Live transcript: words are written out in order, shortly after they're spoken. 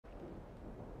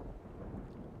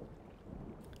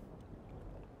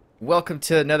Welcome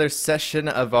to another session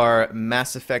of our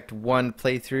Mass Effect 1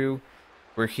 playthrough.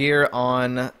 We're here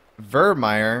on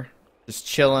Vermeer, just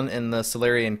chilling in the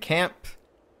Salarian camp.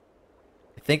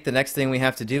 I think the next thing we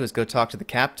have to do is go talk to the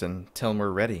captain, tell him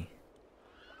we're ready.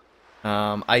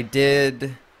 I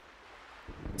did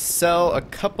sell a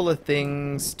couple of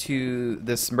things to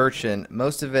this merchant.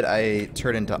 Most of it I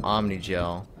turned into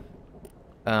Omnigel.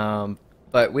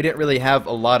 But we didn't really have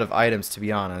a lot of items, to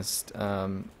be honest.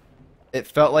 It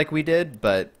felt like we did,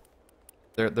 but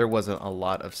there wasn't a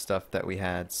lot of stuff that we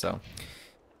had. So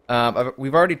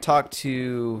we've already talked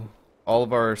to all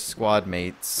of our squad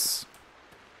mates.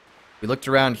 We looked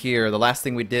around here. The last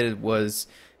thing we did was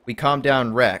we calmed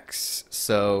down Rex,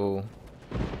 so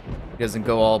he doesn't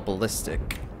go all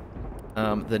ballistic.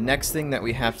 The next thing that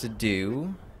we have to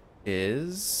do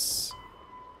is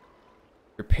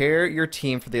prepare your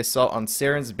team for the assault on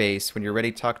Saren's base. When you're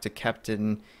ready, talk to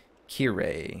Captain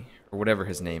Kirei, or whatever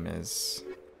his name is.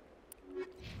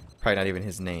 Probably not even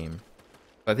his name.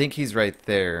 But I think he's right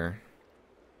there.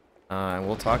 And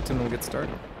we'll talk to him and we'll get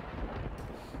started.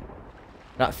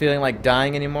 Not feeling like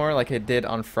dying anymore like I did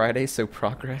on Friday, so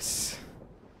progress.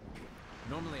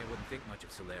 Normally I wouldn't think much of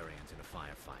Salarians in a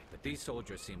firefight, but these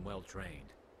soldiers seem well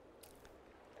trained.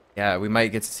 Yeah, we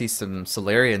might get to see some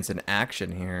Salarians in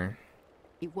action here.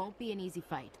 It won't be an easy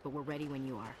fight, but we're ready when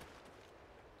you are.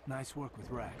 Nice work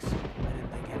with Rex. I didn't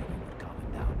think anything would calm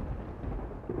him down.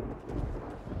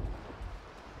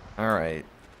 Alright.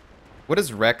 What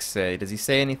does Rex say? Does he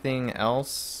say anything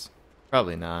else?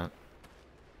 Probably not.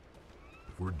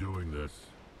 If we're doing this,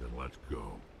 then let's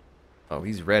go. Oh,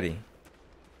 he's ready.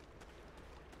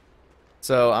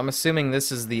 So, I'm assuming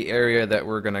this is the area that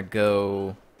we're gonna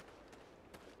go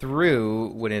through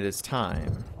when it is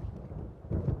time.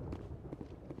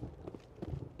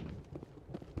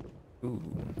 Ooh,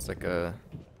 it's like a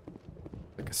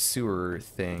sewer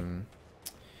thing.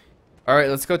 Alright,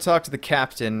 let's go talk to the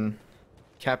captain,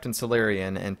 Captain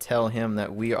Salarian, and tell him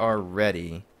that we are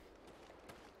ready.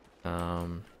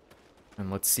 And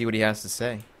let's see what he has to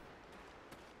say.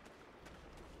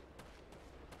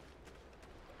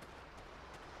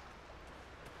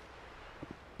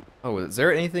 Oh, is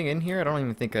there anything in here? I don't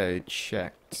even think I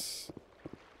checked.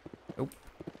 Nope.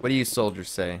 What do you soldiers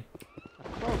say? A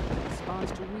Krogan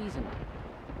responds to reason.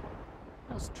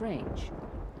 How strange.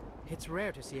 It's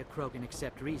rare to see a Krogan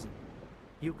accept reason.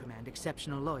 You command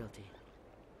exceptional loyalty.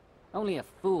 Only a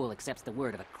fool accepts the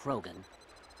word of a Krogan.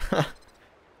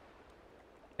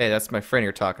 Hey, that's my friend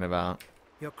you're talking about.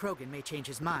 Your Krogan may change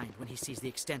his mind when he sees the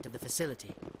extent of the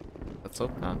facility. Let's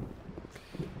hope not.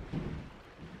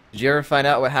 Did you ever find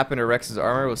out what happened to Rex's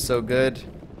armor was so good?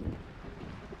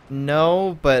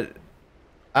 No, but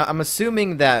I'm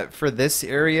assuming that for this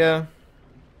area,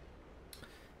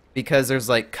 because there's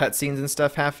like cutscenes and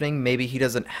stuff happening, maybe he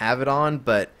doesn't have it on,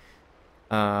 but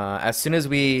as soon as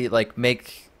we like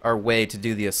make our way to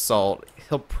do the assault,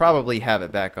 he'll probably have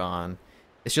it back on.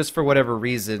 It's just for whatever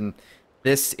reason,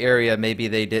 this area maybe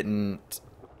they didn't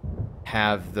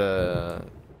have the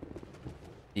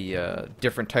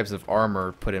different types of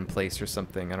armor put in place or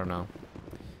something. I don't know.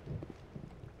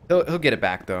 He'll get it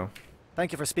back though.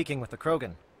 Thank you for speaking with the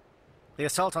Krogan. The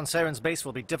assault on Saren's base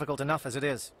will be difficult enough as it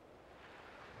is.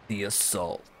 The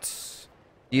assault.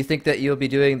 Do you think that you'll be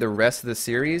doing the rest of the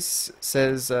series?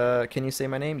 Says, can you say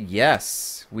my name?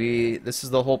 Yes. This is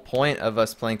the whole point of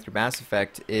us playing through Mass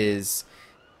Effect, is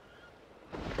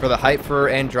for the hype for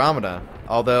Andromeda.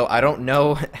 Although I don't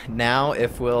know now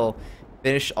if we'll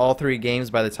finish all 3 games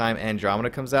by the time Andromeda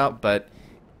comes out, but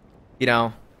you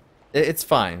know, it's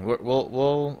fine.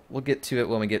 We'll get to it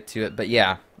when we get to it. But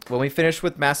yeah, when we finish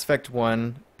with Mass Effect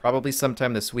 1, probably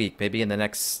sometime this week, maybe in the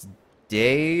next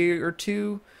day or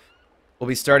 2, we'll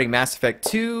be starting Mass Effect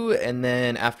 2, and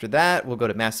then after that we'll go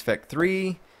to Mass Effect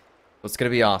 3. It's gonna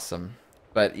be awesome.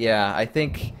 But yeah, I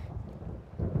think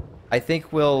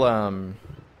we'll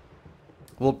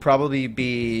probably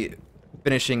be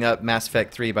finishing up Mass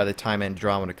Effect 3 by the time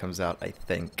Andromeda comes out, I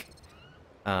think.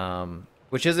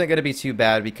 Which isn't going to be too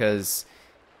bad, because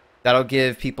that'll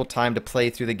give people time to play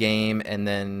through the game, and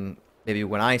then maybe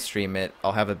when I stream it,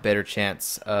 I'll have a better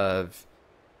chance of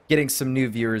getting some new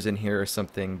viewers in here or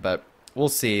something, but we'll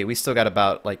see. We still got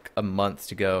about like a month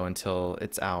to go until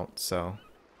it's out, so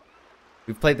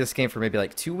we've played this game for maybe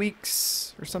like 2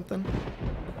 weeks or something.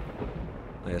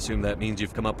 I assume that means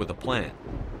you've come up with a plan.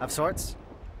 Of sorts.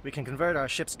 We can convert our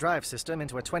ship's drive system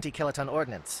into a 20-kiloton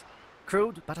ordnance.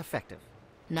 Crude, but effective.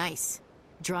 Nice.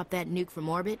 Drop that nuke from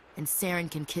orbit, and Saren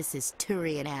can kiss his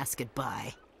Turian ass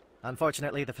goodbye.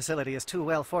 Unfortunately, the facility is too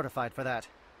well fortified for that.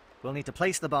 We'll need to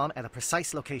place the bomb at a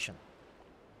precise location.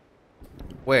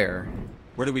 Where?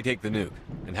 Where do we take the nuke?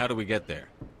 And how do we get there?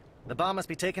 The bomb must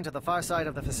be taken to the far side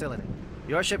of the facility.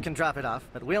 Your ship can drop it off,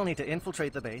 but we'll need to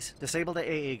infiltrate the base, disable the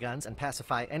AA guns, and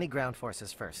pacify any ground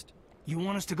forces first. You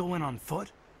want us to go in on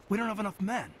foot? We don't have enough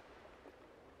men.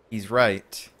 He's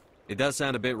right. It does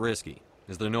sound a bit risky.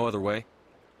 Is there no other way?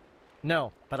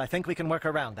 No, but I think we can work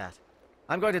around that.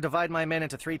 I'm going to divide my men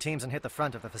into 3 teams and hit the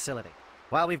front of the facility.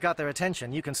 While we've got their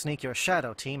attention, you can sneak your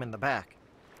shadow team in the back.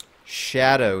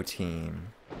 Shadow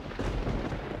team.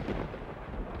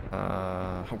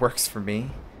 Works for me.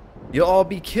 You'll all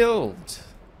be killed.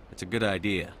 It's a good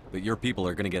idea, but your people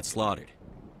are gonna get slaughtered.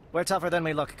 We're tougher than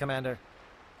we look, Commander.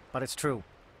 But it's true.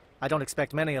 I don't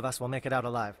expect many of us will make it out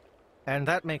alive. And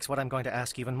that makes what I'm going to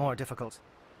ask even more difficult.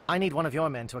 I need one of your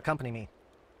men to accompany me,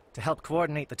 to help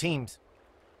coordinate the teams.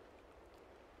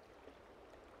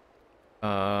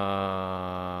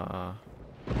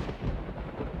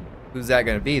 Who's that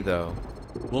gonna be, though?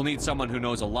 We'll need someone who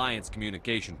knows Alliance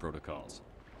communication protocols.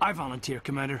 I volunteer,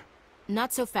 Commander.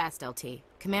 Not so fast, LT.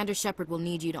 Commander Shepard will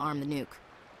need you to arm the nuke.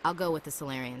 I'll go with the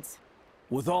Salarians.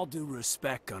 With all due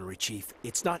respect, Gunnery Chief,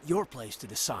 it's not your place to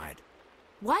decide.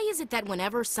 Why is it that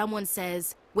whenever someone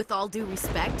says, with all due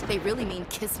respect, they really mean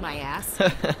kiss my ass?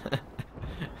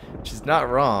 She's not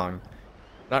wrong.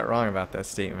 Not wrong about that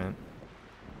statement.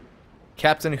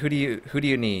 Captain, who do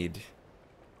you need?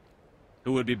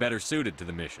 Who would be better suited to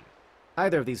the mission?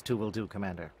 Either of these 2 will do,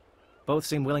 Commander. Both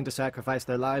seem willing to sacrifice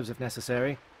their lives if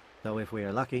necessary, though if we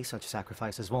are lucky, such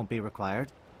sacrifices won't be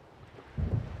required.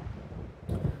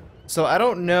 So I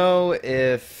don't know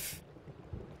if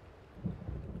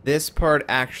this part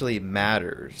actually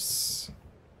matters.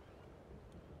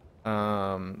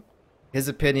 His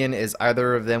opinion is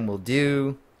either of them will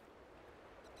do.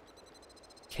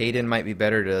 Kaidan might be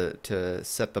better to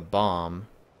set the bomb.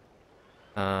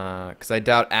 Because I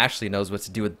doubt Ashley knows what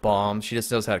to do with bombs. She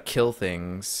just knows how to kill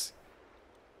things.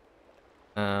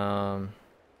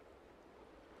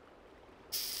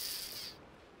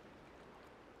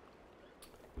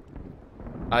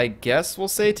 I guess we'll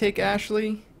say take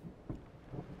Ashley.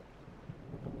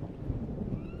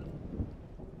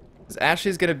 Because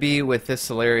Ashley's going to be with this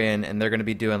Salarian and they're going to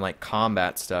be doing like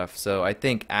combat stuff. So I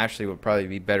think Ashley would probably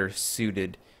be better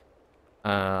suited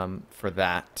for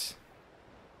that.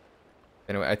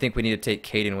 Anyway, I think we need to take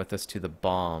Kaidan with us to the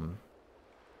bomb.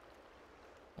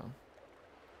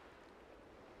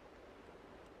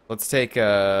 Let's take,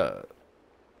 you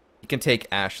can take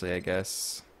Ashley, I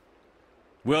guess.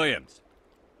 Williams,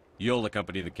 you'll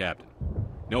accompany the captain.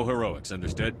 No heroics,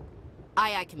 understood?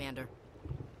 Aye, aye, Commander.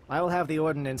 I will have the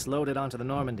ordnance loaded onto the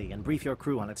Normandy and brief your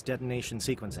crew on its detonation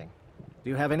sequencing. Do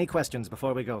you have any questions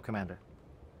before we go, Commander?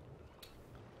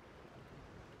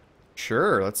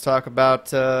 Sure, let's talk about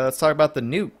the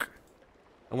nuke.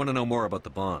 I want to know more about the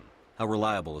bomb. How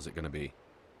reliable is it going to be?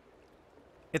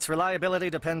 Its reliability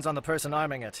depends on the person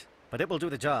arming it, but it will do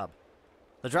the job.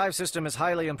 The drive system is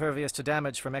highly impervious to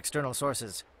damage from external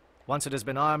sources. Once it has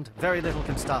been armed, very little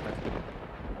can stop it.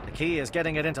 The key is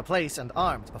getting it into place and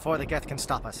armed before the Geth can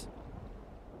stop us.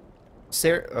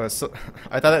 I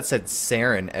thought that said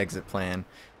Saren exit plan.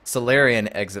 Salarian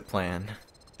exit plan.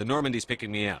 The Normandy's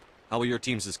picking me up. How will your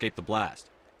teams escape the blast?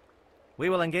 We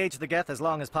will engage the Geth as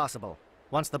long as possible.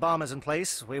 Once the bomb is in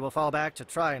place, we will fall back to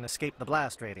try and escape the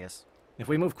blast radius. If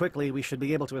we move quickly, we should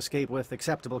be able to escape with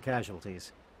acceptable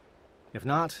casualties. If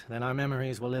not, then our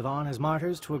memories will live on as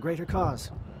martyrs to a greater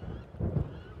cause.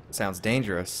 Sounds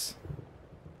dangerous.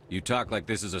 You talk like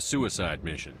this is a suicide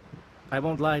mission. I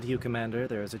won't lie to you, Commander.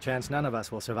 There is a chance none of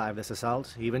us will survive this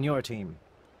assault, even your team.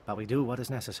 But we do what is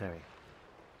necessary.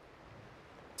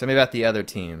 Tell me about the other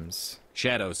teams.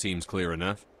 Shadow seems clear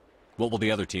enough. What will the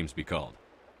other teams be called?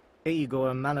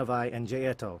 Eigor, Manavai, and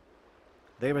Jaeto.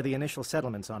 They were the initial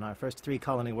settlements on our first 3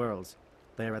 colony worlds.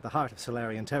 They are at the heart of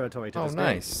Salarian territory to this day.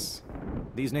 Nice.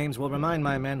 These names will remind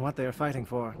my men what they are fighting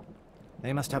for.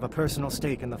 They must have a personal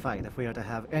stake in the fight if we are to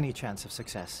have any chance of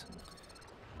success.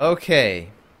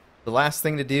 Okay. The last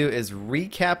thing to do is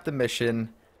recap the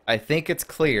mission. I think it's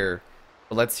clear,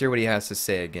 but let's hear what he has to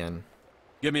say again.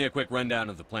 Give me a quick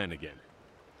rundown of the plan again.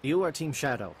 You are Team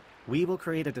Shadow. We will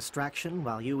create a distraction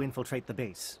while you infiltrate the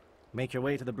base. Make your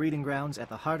way to the breeding grounds at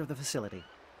the heart of the facility.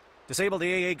 Disable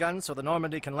the AA guns so the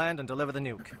Normandy can land and deliver the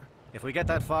nuke. If we get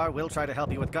that far, we'll try to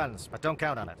help you with guns, but don't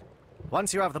count on it.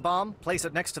 Once you have the bomb, place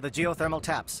it next to the geothermal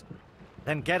taps.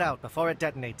 Then get out before it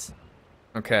detonates.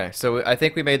 Okay, so I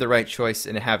think we made the right choice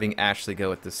in having Ashley go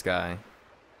with this guy.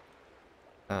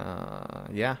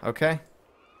 Yeah, okay.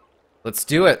 Let's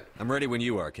do it. I'm ready when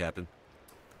you are, Captain.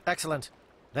 Excellent.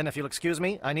 Then if you'll excuse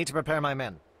me, I need to prepare my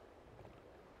men.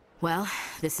 Well,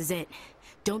 this is it.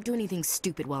 Don't do anything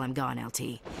stupid while I'm gone, LT.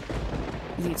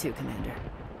 You too, Commander.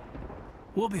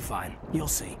 We'll be fine. You'll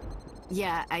see.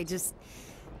 Yeah,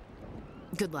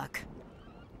 Good luck.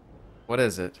 What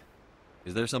is it?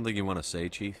 Is there something you want to say,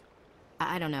 Chief?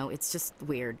 I don't know, it's just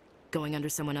weird, going under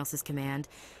someone else's command.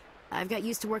 I've got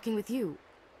used to working with you.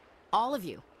 All of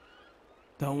you.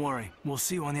 Don't worry. We'll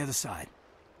see you on the other side.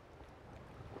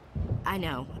 I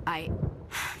know,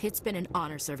 It's been an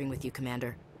honor serving with you,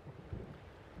 Commander.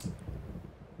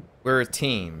 We're a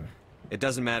team. It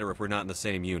doesn't matter if we're not in the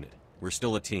same unit. We're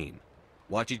still a team.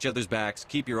 Watch each other's backs,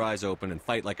 keep your eyes open, and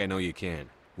fight like I know you can.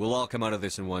 We'll all come out of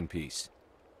this in one piece.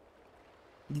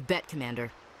 You bet,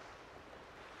 Commander.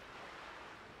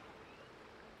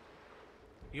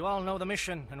 You all know the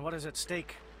mission and what is at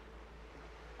stake.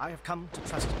 I have come to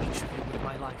trust each of you with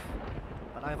my life,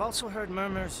 but I have also heard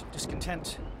murmurs of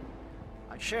discontent.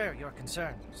 I share your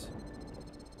concerns.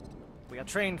 We are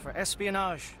trained for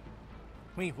espionage.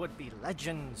 We would be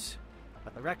legends,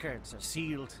 but the records are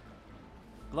sealed.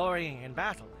 Glory in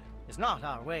battle is not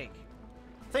our way.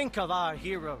 Think of our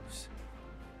heroes.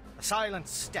 The silent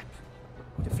step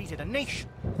who defeated a nation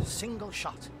with a single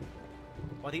shot.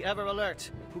 Or the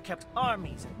ever-alert who kept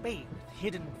armies at bay with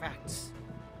hidden facts.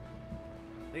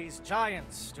 These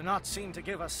giants do not seem to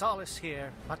give us solace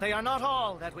here, but they are not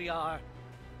all that we are.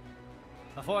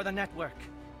 Before the network,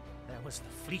 there was the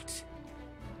fleet.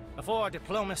 Before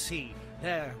diplomacy,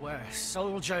 there were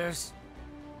soldiers.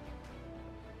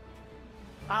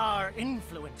 Our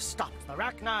influence stopped the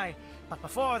Rachni, but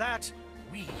before that,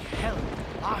 we held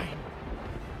the line.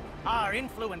 Our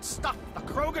influence stopped the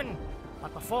Krogan,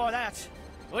 but before that,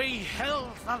 we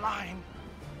held the line.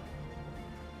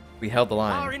 We held the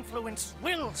line. Our influence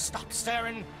will stop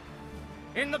Saren.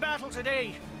 In the battle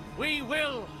today, we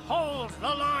will hold the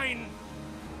line.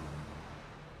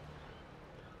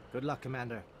 Good luck,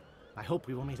 Commander. I hope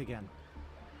we will meet again.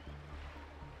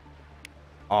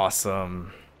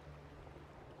 Awesome.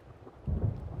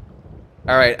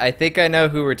 Alright, I think I know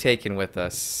who we're taking with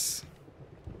us.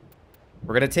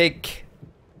 We're gonna take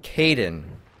Kaidan.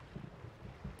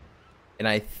 And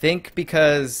I think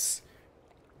because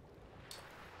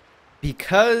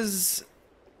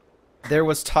there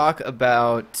was talk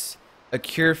about a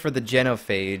cure for the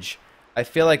genophage, I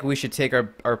feel like we should take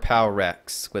our pal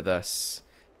Rex with us.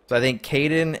 So I think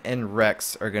Kaidan and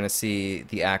Rex are gonna see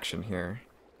the action here.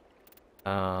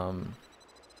 I'm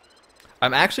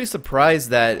actually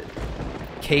surprised that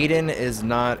Kaidan is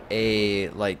not a,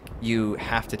 like, you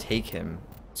have to take him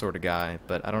sort of guy,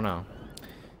 but I don't know.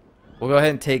 We'll go ahead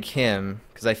and take him,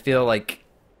 because I feel like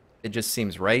it just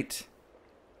seems right.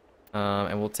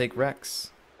 And we'll take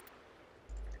Rex.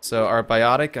 So our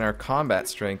biotic and our combat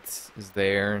strength is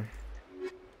there.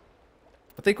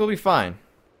 I think we'll be fine.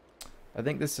 I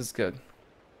think this is good.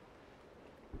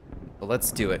 But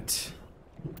let's do it.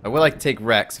 I would like to take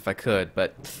Rex if I could,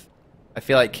 but I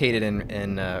feel like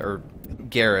Kaidan or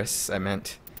Garrus, I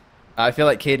meant. I feel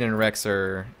like Kaidan and Rex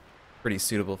are pretty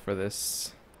suitable for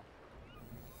this.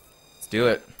 Let's do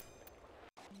it.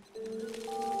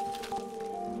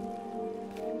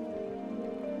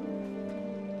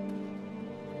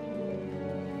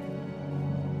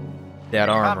 That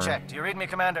armor. Comm check. Do you read me,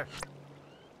 Commander?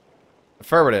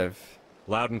 Affirmative.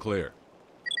 Loud and clear.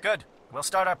 Good. We'll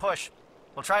start our push.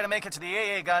 We'll try to make it to the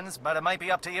AA guns, but it might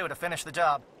be up to you to finish the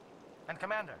job. And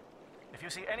Commander, if you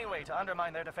see any way to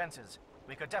undermine their defenses,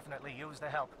 we could definitely use the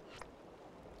help.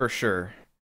 For sure.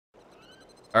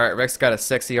 Alright, Rex got a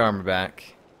sexy armor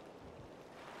back.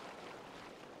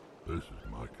 This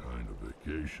is my kind of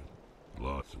vacation.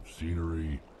 Lots of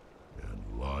scenery and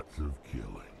lots of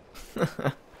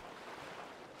killing.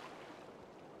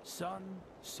 Sun,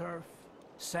 surf,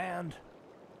 sand,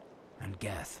 and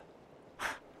Geth.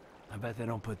 I bet they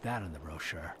don't put that in the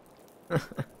brochure.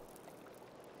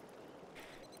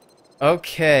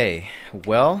 Okay,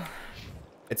 well,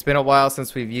 it's been a while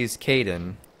since we've used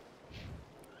Kaidan.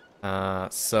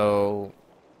 So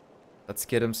let's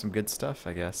get him some good stuff,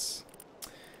 I guess.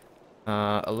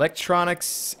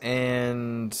 Electronics,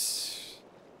 and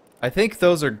I think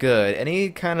those are good. Any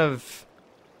kind of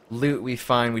loot we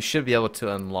find, we should be able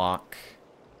to unlock.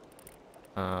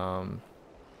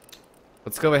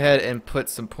 Let's go ahead and put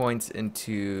some points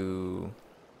into...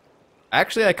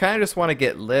 Actually, I kind of just want to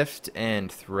get lift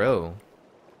and throw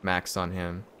max on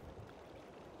him.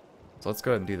 So let's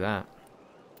go ahead and do that.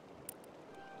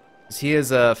 'Cause he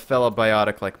is a fellow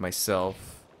biotic like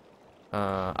myself.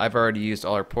 I've already used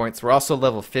all our points. We're also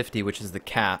level 50, which is the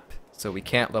cap, so we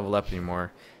can't level up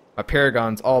anymore. My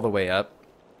Paragon's all the way up,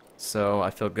 so I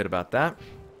feel good about that.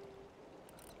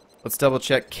 Let's double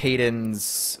check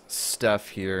Kaidan's stuff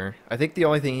here. I think the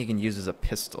only thing he can use is a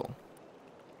pistol,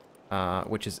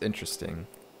 which is interesting.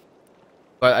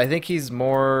 But I think he's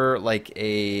more like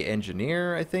a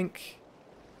engineer, I think.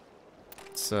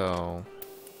 So,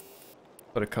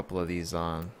 put a couple of these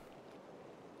on.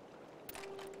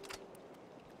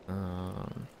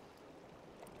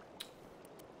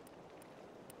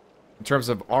 In terms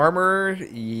of armor,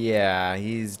 yeah,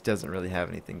 he doesn't really have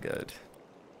anything good.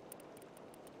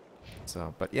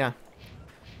 So, but yeah.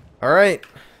 Alright.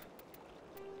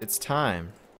 It's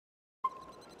time.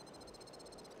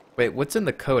 Wait, what's in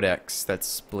the codex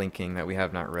that's blinking that we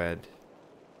have not read?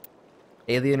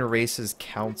 Alien Races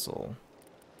Council.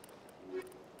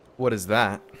 What is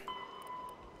that?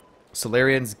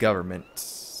 Salarian's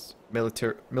government.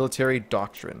 Military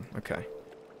doctrine. Okay.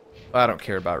 I don't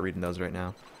care about reading those right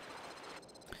now.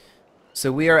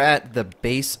 So we are at the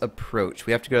base approach.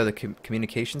 We have to go to the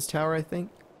communications tower, I think.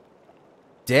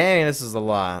 Dang, this is a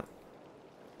lot.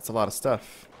 It's a lot of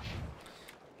stuff.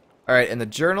 Alright, and the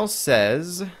journal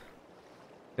says...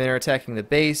 They are attacking the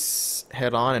base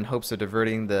head-on in hopes of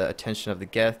diverting the attention of the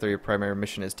Geth, though your primary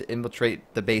mission is to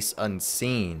infiltrate the base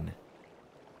unseen.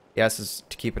 He asks us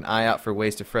to keep an eye out for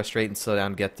ways to frustrate and slow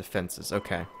down Geth defenses.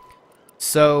 Okay.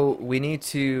 So, we need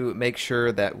to make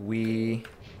sure that we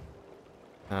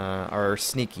are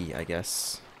sneaky, I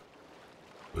guess.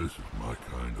 This is my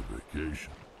kind of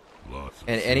vacation. Lots of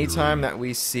And anytime scenery, that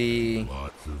we see...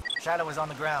 lots of... Shadow is on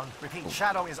the ground. Repeat,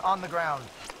 Shadow is on the ground.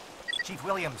 Chief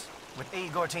Williams with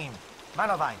Igor team.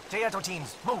 Manovai, Teato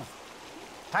teams, move.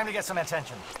 Time to get some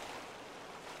attention.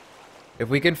 If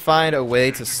we can find a way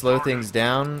to slow things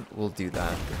down, we'll do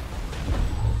that.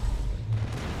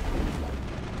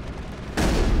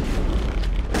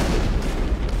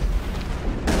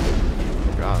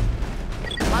 Oh god.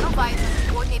 Monobites has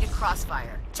coordinated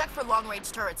crossfire. Check for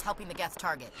long-range turrets helping the Geth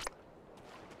target.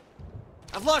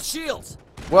 I've lost shields!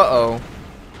 Whoa.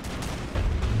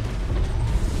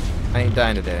 I ain't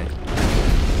dying today.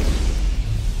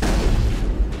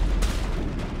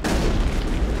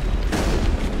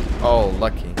 Oh,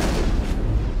 lucky.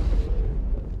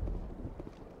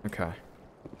 Okay.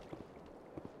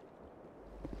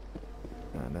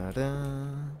 Da-da-da.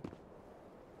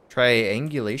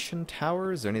 Triangulation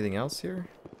towers? Is there anything else here?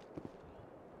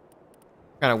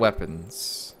 What kind of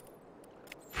weapons?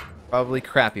 Probably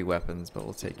crappy weapons, but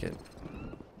we'll take it.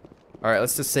 Alright,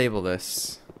 let's disable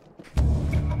this.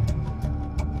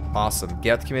 Awesome.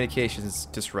 Geth communications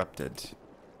disrupted.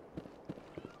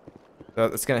 So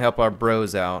that's gonna help our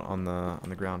bros out on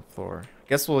the ground floor.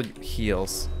 Guess we'll heal.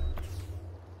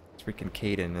 Freaking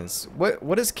Caden is...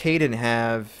 What does Caden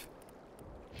have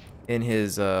in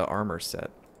his armor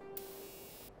set?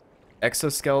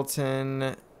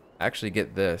 Exoskeleton. Actually,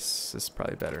 get this. This is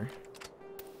probably better.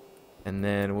 And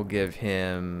then we'll give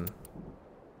him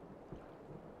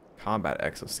combat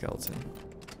exoskeleton.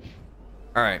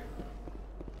 Alright.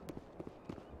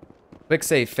 Quick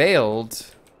save failed.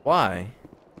 Why?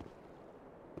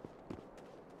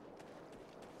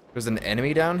 There's an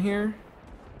enemy down here?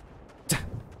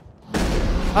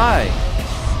 Hi!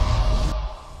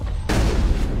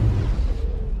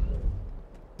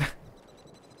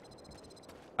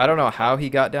 I don't know how he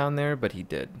got down there, but he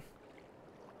did.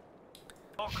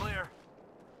 All clear.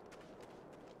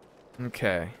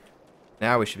 Okay.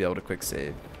 Now we should be able to quick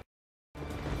save.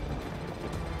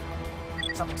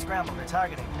 Something scrambled. They're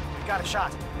targeting. We got a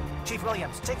shot. Chief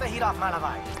Williams, take the heat off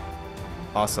Malavai.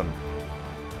 Awesome.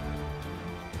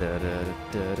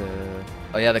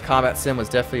 Oh yeah, the combat sim was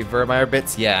definitely Vermeer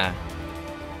bits. Yeah.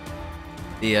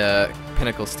 The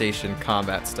Pinnacle Station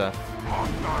combat stuff.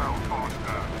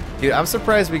 Dude, I'm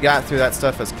surprised we got through that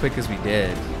stuff as quick as we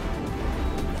did.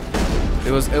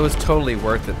 It was totally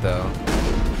worth it though.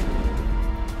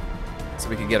 So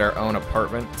we could get our own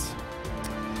apartment.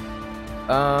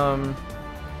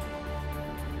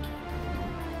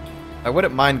 I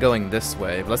wouldn't mind going this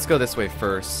way, but let's go this way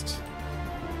first.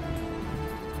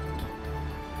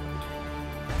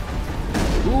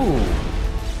 Ooh.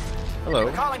 Hello.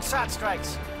 We're calling SAT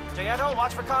strikes. Jayeto,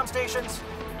 watch for comm stations.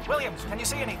 Williams, can you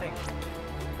see anything?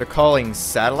 They're calling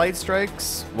satellite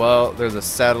strikes? Well, there's a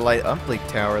satellite uplink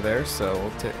tower there, so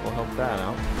we'll help that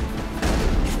out.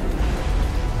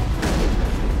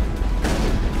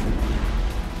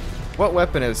 What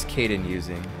weapon is Caden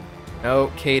using?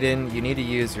 No, Caden, you need to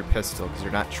use your pistol because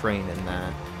you're not trained in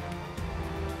that.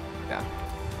 Yeah.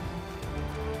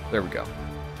 There we go.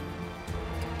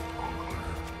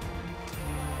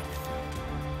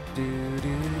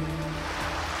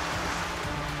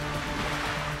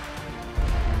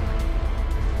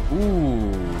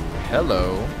 Ooh,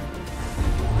 hello.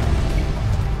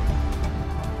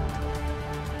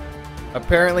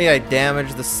 Apparently I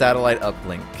damaged the satellite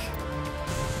uplink.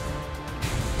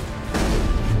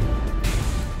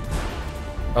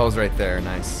 Oh, it was right there.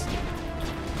 Nice.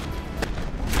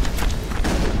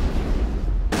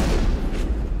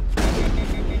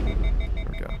 There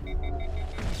we go.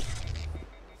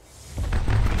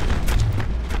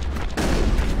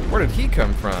 Where did he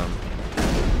come from?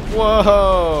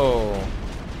 Whoa!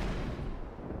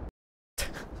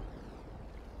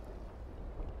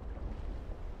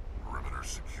 Perimeter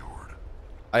secured.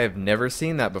 I have never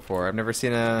seen that before. I've never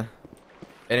seen a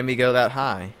enemy go that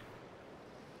high.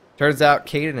 Turns out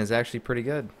Caden is actually pretty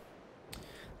good.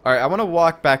 Alright, I want to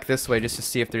walk back this way just to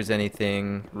see if there's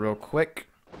anything real quick.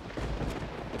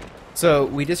 So,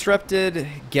 we disrupted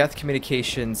Geth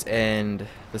communications and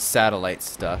the satellite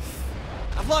stuff.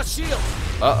 I've lost shield.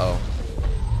 Uh-oh.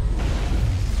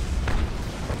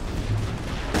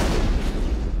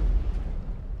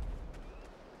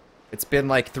 It's been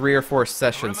like 3 or 4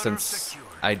 sessions since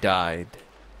I died.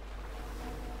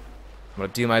 I'm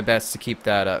gonna do my best to keep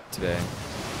that up today.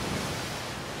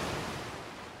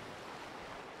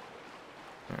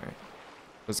 Alright.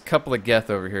 There's a couple of Geth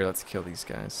over here. Let's kill these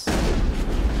guys.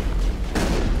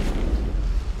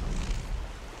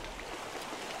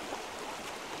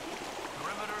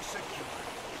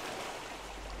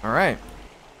 Alright.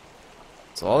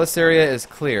 So all this area is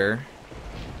clear.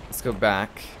 Let's go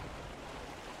back.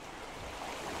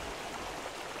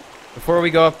 Before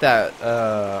we go up that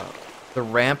the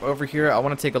ramp over here, I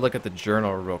want to take a look at the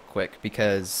journal real quick,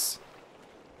 because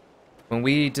when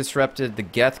we disrupted the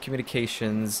Geth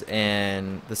communications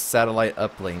and the satellite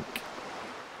uplink,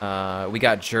 we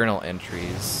got journal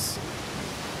entries.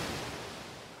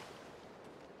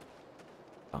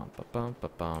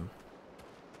 Bum.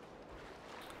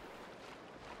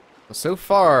 So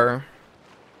far,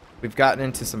 we've gotten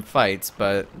into some fights,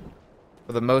 but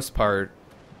for the most part,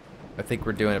 I think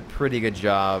we're doing a pretty good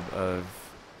job of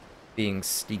being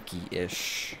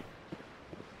sneaky-ish.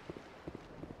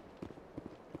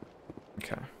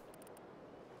 Okay.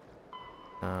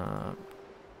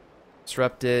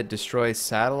 Disrupted, destroy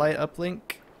satellite uplink.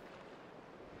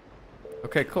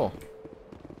 Okay, cool.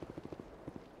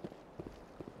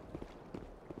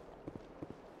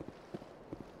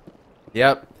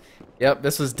 Yep,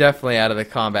 this was definitely out of the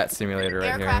combat simulator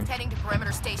right here. Aircraft heading to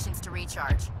perimeter stations to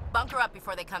recharge. Bunker up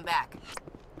before they come back.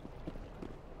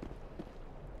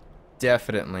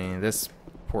 Definitely, this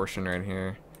portion right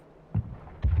here.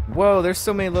 Whoa, there's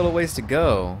so many little ways to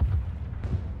go.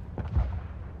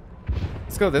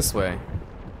 Let's go this way.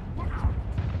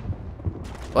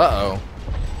 Uh-oh.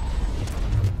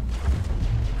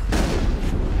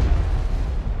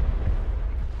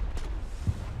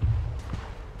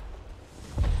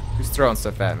 Who's throwing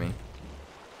stuff at me?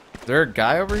 Is there a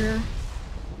guy over here?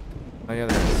 Oh yeah,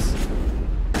 there is.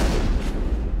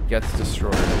 Gets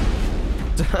destroyed.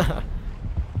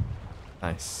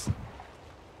 Nice.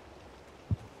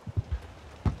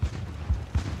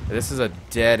 This is a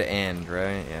dead end,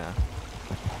 right? Yeah.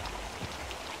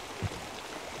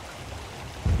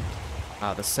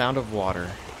 Ah, the sound of water.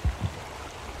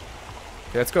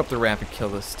 Okay, let's go up the ramp and kill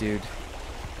this dude.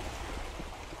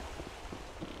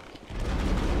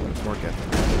 There's more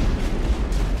Geth.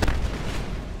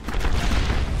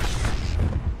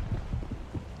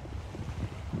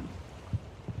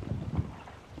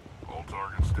 All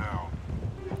targets down.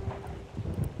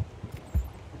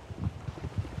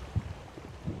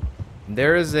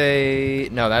 There is a...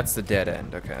 No, that's the dead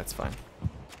end. Okay, that's fine.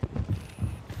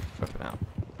 Open out.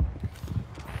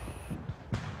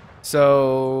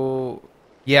 So...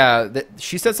 Yeah,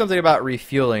 she said something about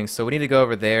refueling, so we need to go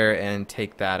over there and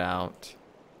take that out.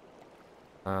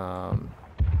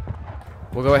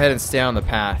 We'll go ahead and stay on the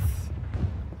path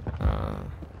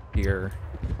here.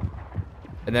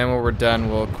 And then when we're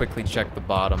done, we'll quickly check the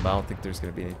bottom, but I don't think there's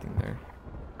going to be anything there.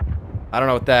 I don't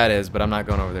know what that is, but I'm not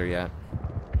going over there yet.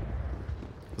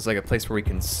 It's like a place where we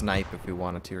can snipe if we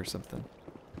wanted to or something.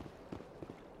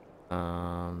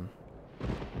 I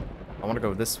want to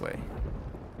go this way.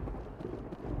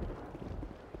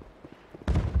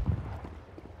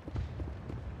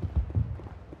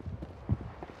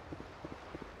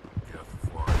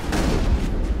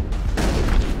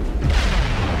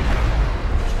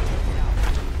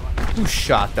 Who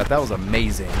shot that? That was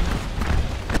amazing.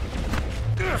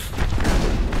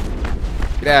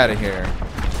 Get out of here.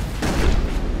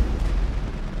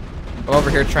 I'm over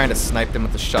here trying to snipe them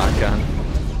with the shotgun.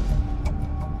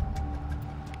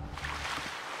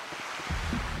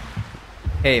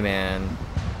 Hey, man.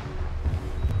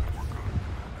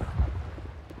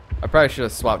 I probably should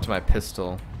have swapped to my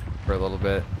pistol for a little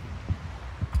bit.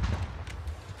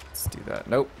 Let's do that.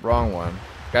 Nope, wrong one.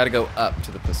 Gotta go up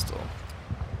to the pistol.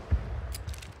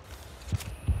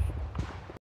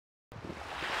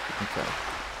 Okay.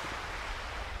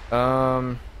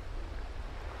 I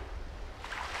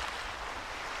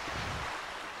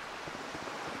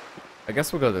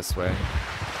guess we'll go this way.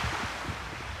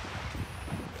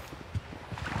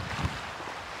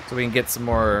 So we can get some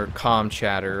more calm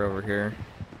chatter over here.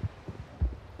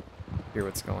 Hear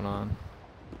what's going on.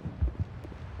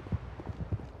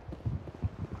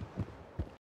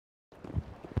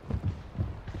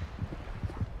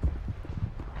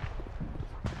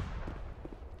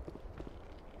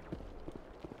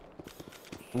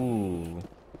 Ooh.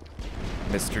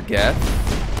 Mr. Geth.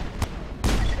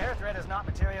 Air threat has not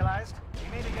materialized.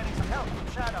 We may be getting some help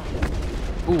from Shadow.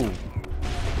 Ooh.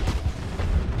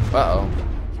 Uh-oh.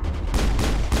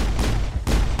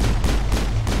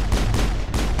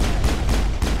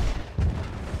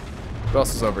 Who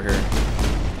else is over here?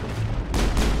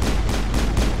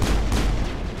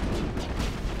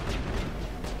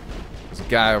 There's a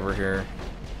guy over here.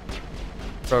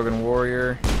 Krogan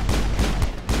warrior. There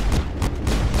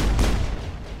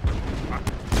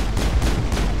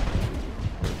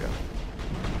we go.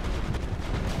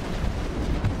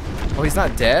 Oh, he's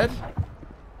not dead?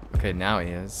 Okay, now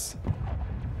he is.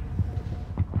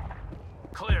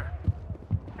 Clear.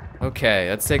 Okay,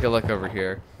 let's take a look over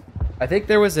here. I think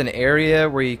there was an area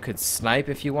where you could snipe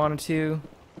if you wanted to,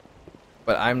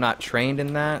 but I'm not trained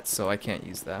in that, so I can't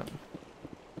use that.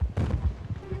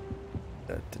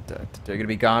 You're gonna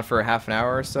be gone for a half an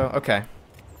hour or so? Okay.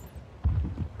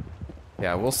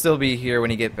 Yeah, we'll still be here when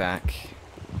you get back.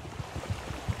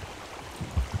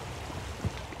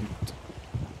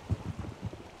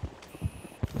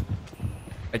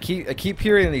 I keep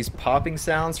hearing these popping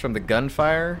sounds from the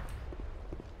gunfire.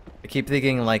 I keep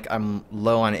thinking like I'm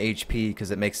low on HP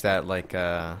because it makes that like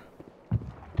that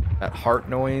heart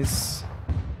noise,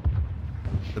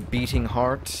 the beating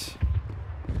heart.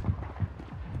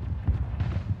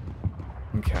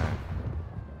 Okay.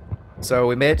 So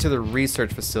we made it to the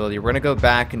research facility. We're gonna go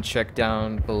back and check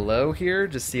down below here,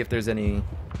 just see if there's any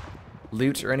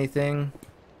loot or anything.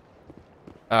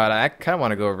 I kind of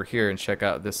want to go over here and check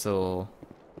out this little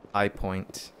high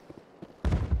point.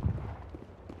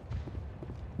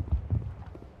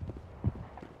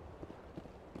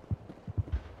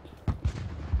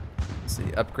 Let's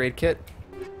see, upgrade kit.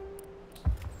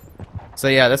 So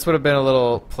yeah, this would have been a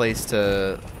little place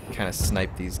to kind of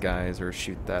snipe these guys or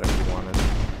shoot that if you wanted.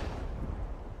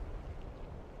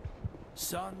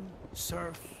 Sun,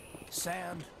 surf,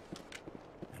 sand,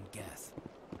 and Geth.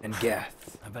 And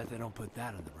Geth. I bet they don't put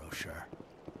that in the brochure.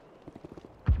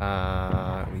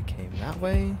 We came that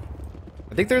way.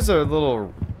 I think there's a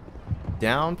little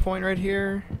down point right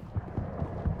here.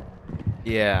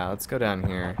 Yeah, let's go down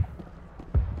here.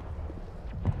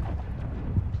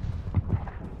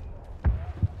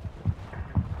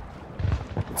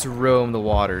 Let's roam the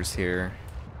waters here.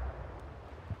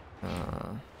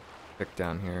 Check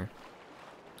down here.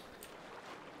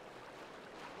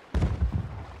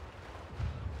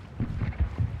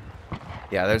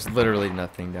 Yeah, there's literally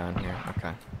nothing down here.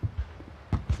 Okay.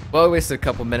 Well, I wasted a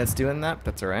couple minutes doing that, but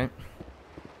that's alright.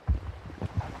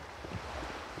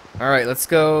 Alright, let's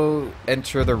go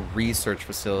enter the research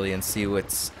facility and see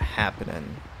what's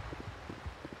happening.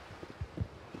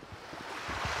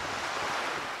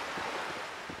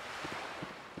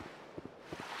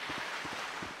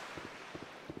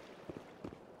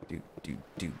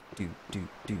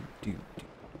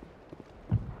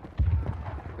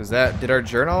 Did our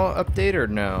journal update or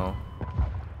no?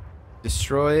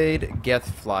 Destroyed Geth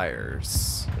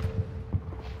flyers.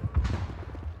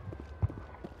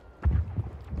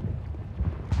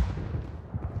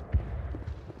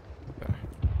 Okay.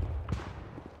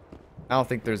 I don't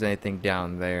think there's anything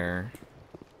down there.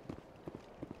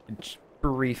 Just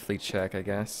briefly check, I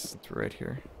guess. It's right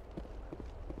here.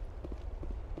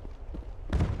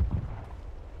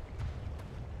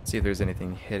 See if there's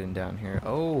anything hidden down here.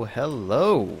 Oh,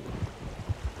 hello.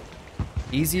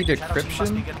 Easy decryption.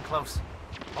 Must be getting close.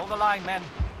 Hold the line, men.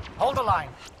 Hold the line.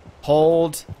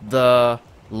 Hold the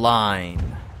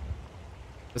line.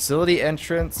 Facility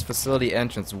entrance, facility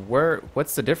entrance.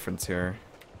 What's the difference here?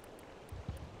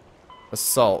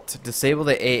 Assault. Disable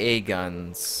the AA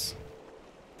guns.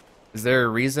 Is there a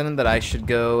reason that I should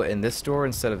go in this door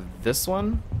instead of this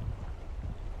one?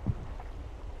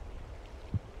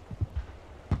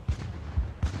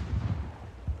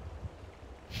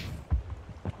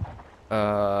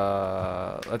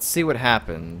 Let's see what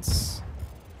happens.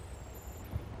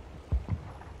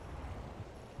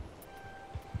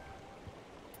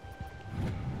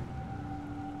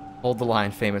 Hold the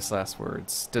line, famous last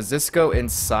words. Does this go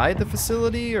inside the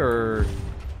facility, or...?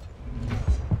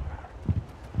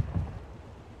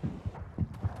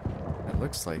 It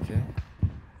looks like it.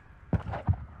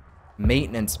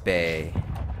 Maintenance bay.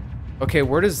 Okay,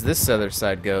 where does this other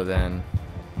side go then?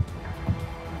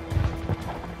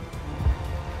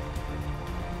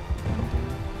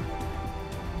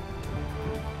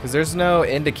 Because there's no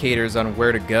indicators on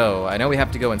where to go. I know we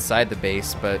have to go inside the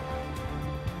base, but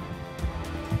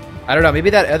I don't know.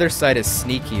 Maybe that other side is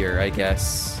sneakier, I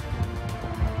guess.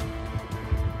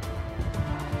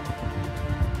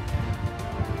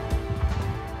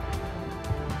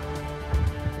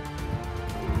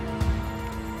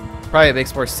 Probably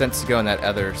makes more sense to go on that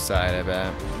other side, I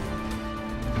bet.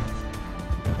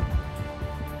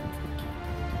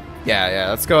 Yeah,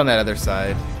 let's go on that other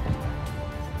side.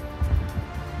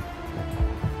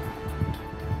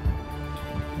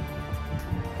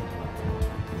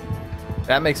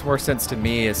 That makes more sense to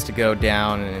me, is to go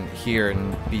down and here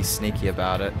and be sneaky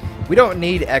about it. We don't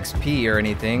need XP or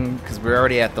anything because we're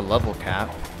already at the level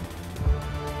cap.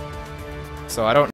 So I don't